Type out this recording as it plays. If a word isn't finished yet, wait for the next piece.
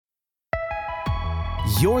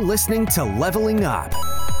You're listening to Leveling Up,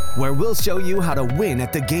 where we'll show you how to win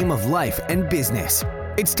at the game of life and business.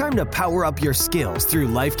 It's time to power up your skills through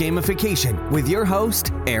life gamification with your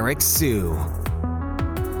host, Eric Siu.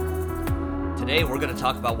 Today, we're going to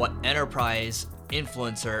talk about what enterprise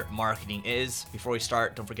influencer marketing is. Before we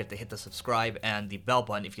start, don't forget to hit the subscribe and the bell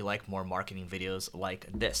button if you like more marketing videos like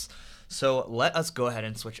this. So let us go ahead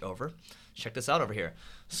and switch over. Check this out over here.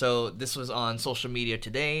 So this was on social media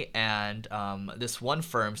today, and this one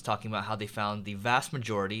firm's talking about how they found the vast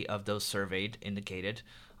majority of those surveyed indicated.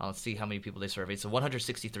 Let's see how many people they surveyed. So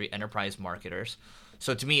 163 enterprise marketers.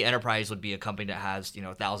 So to me, enterprise would be a company that has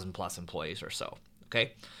 1,000 plus employees or so.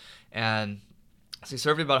 Okay, and so they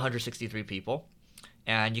surveyed about 163 people,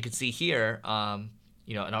 and you can see here, and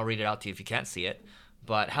I'll read it out to you if you can't see it.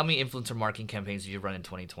 But how many influencer marketing campaigns did you run in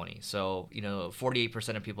 2020? So,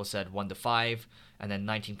 48% of people said 1 to 5, and then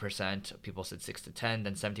 19% of people said 6 to 10,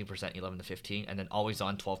 then 17% 11 to 15, and then always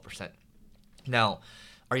on 12%. Now,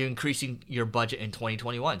 are you increasing your budget in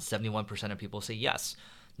 2021? 71% of people say yes.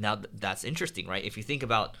 Now, that's interesting, right? If you think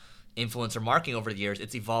about influencer marketing over the years,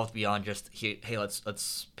 it's evolved beyond just, hey,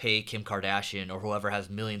 let's pay Kim Kardashian or whoever has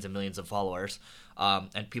millions and millions of followers.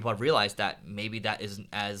 And people have realized that maybe that isn't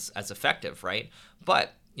as effective, right?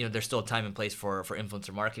 But there's still a time and place for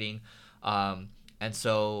influencer marketing. And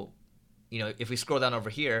so, if we scroll down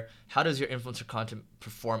over here, how does your influencer content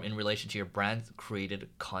perform in relation to your brand created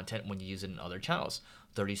content when you use it in other channels?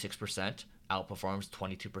 36% outperforms,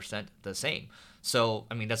 22% the same. So,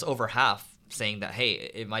 that's over half saying that, hey,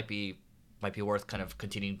 it might be worth kind of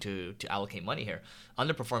continuing to allocate money here.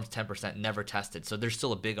 Underperforms 10%, never tested. So there's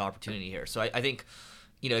still a big opportunity here. So I think,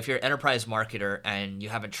 if you're an enterprise marketer and you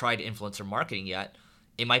haven't tried influencer marketing yet,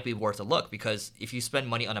 it might be worth a look, because if you spend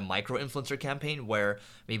money on a micro influencer campaign where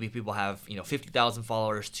maybe people have 50,000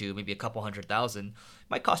 followers to maybe a couple 100,000, it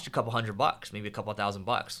might cost you a couple $100, maybe a couple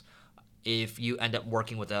 $1,000. If you end up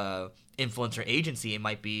working with a influencer agency, it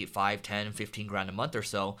might be 5, 10, 15 grand a month or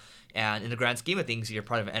so. And in the grand scheme of things, you're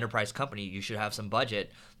part of an enterprise company. You should have some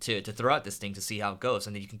budget to throw at this thing to see how it goes.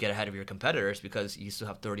 And then you can get ahead of your competitors because you still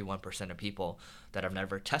have 31% of people that have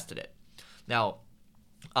never tested it. Now,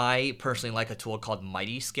 I personally like a tool called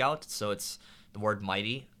Mighty Scout. So it's the word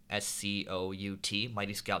Mighty, SCOUT,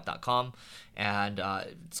 mightyscout.com. And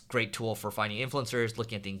it's a great tool for finding influencers,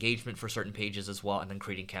 looking at the engagement for certain pages as well, and then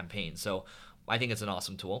creating campaigns. So I think it's an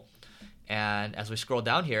awesome tool. And as we scroll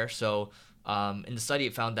down here, so in the study,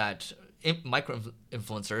 it found that micro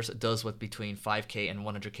influencers, those with between 5K and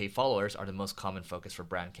 100K followers, are the most common focus for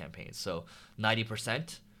brand campaigns. So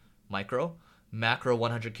 90% micro, macro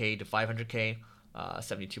 100K to 500K,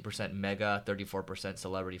 72% mega, 34%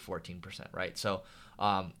 celebrity, 14%, right? So,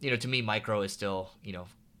 to me, micro is still,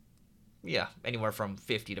 anywhere from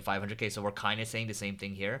 50 to 500K. So we're kind of saying the same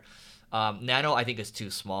thing here. Nano, I think, is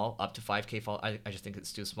too small. Up to 5K, I just think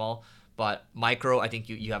it's too small. But micro, I think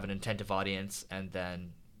you have an attentive audience, and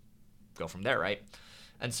then go from there, right?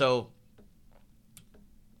 And so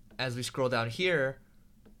as we scroll down here,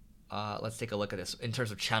 let's take a look at this in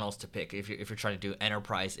terms of channels to pick if you're trying to do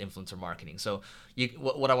enterprise influencer marketing. So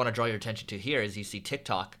what I want to draw your attention to here is you see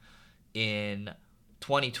TikTok. In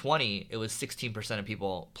 2020, it was 16% of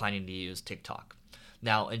people planning to use TikTok.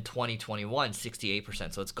 Now in 2021,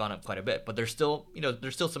 68%. So it's gone up quite a bit, but there's still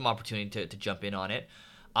some opportunity to jump in on it.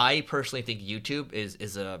 I personally think YouTube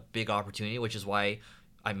is a big opportunity, which is why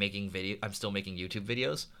I'm still making YouTube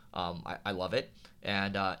videos. I love it.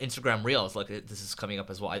 And Instagram Reels, look, this is coming up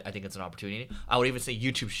as well. I think it's an opportunity. I would even say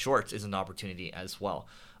YouTube Shorts is an opportunity as well.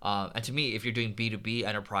 And to me, if you're doing B2B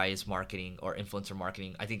enterprise marketing or influencer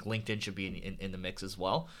marketing, I think LinkedIn should be in the mix as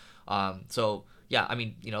well. So yeah,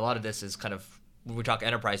 a lot of this is kind of, when we talk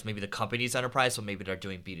enterprise, maybe the company's enterprise, so maybe they're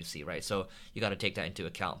doing B2C, right? So you got to take that into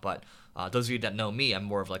account. But those of you that know me, I'm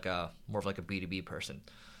more of like a B2B person.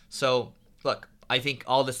 So look, I think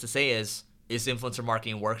all this to say is influencer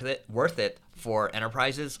marketing worth it for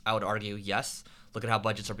enterprises? I would argue yes. Look at how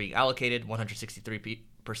budgets are being allocated.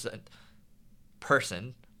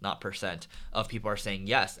 163% of people are saying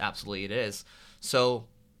yes, absolutely it is. So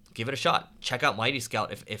give it a shot. Check out Mighty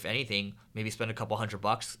Scout if anything. Maybe spend a couple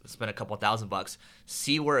 $100, spend a couple $1,000,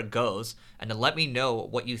 see where it goes, and then let me know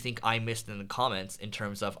what you think I missed in the comments in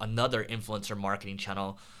terms of another influencer marketing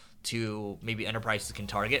channel to maybe enterprises can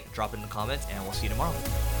target. Drop it in the comments, and we'll see you tomorrow.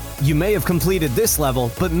 You may have completed this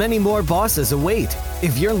level, but many more bosses await.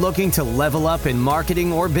 If you're looking to level up in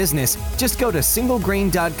marketing or business, just go to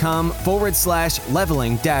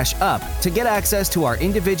singlegrain.com/leveling-up to get access to our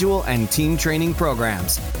individual and team training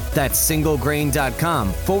programs. That's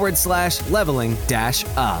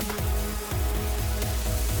singlegrain.com/leveling-up.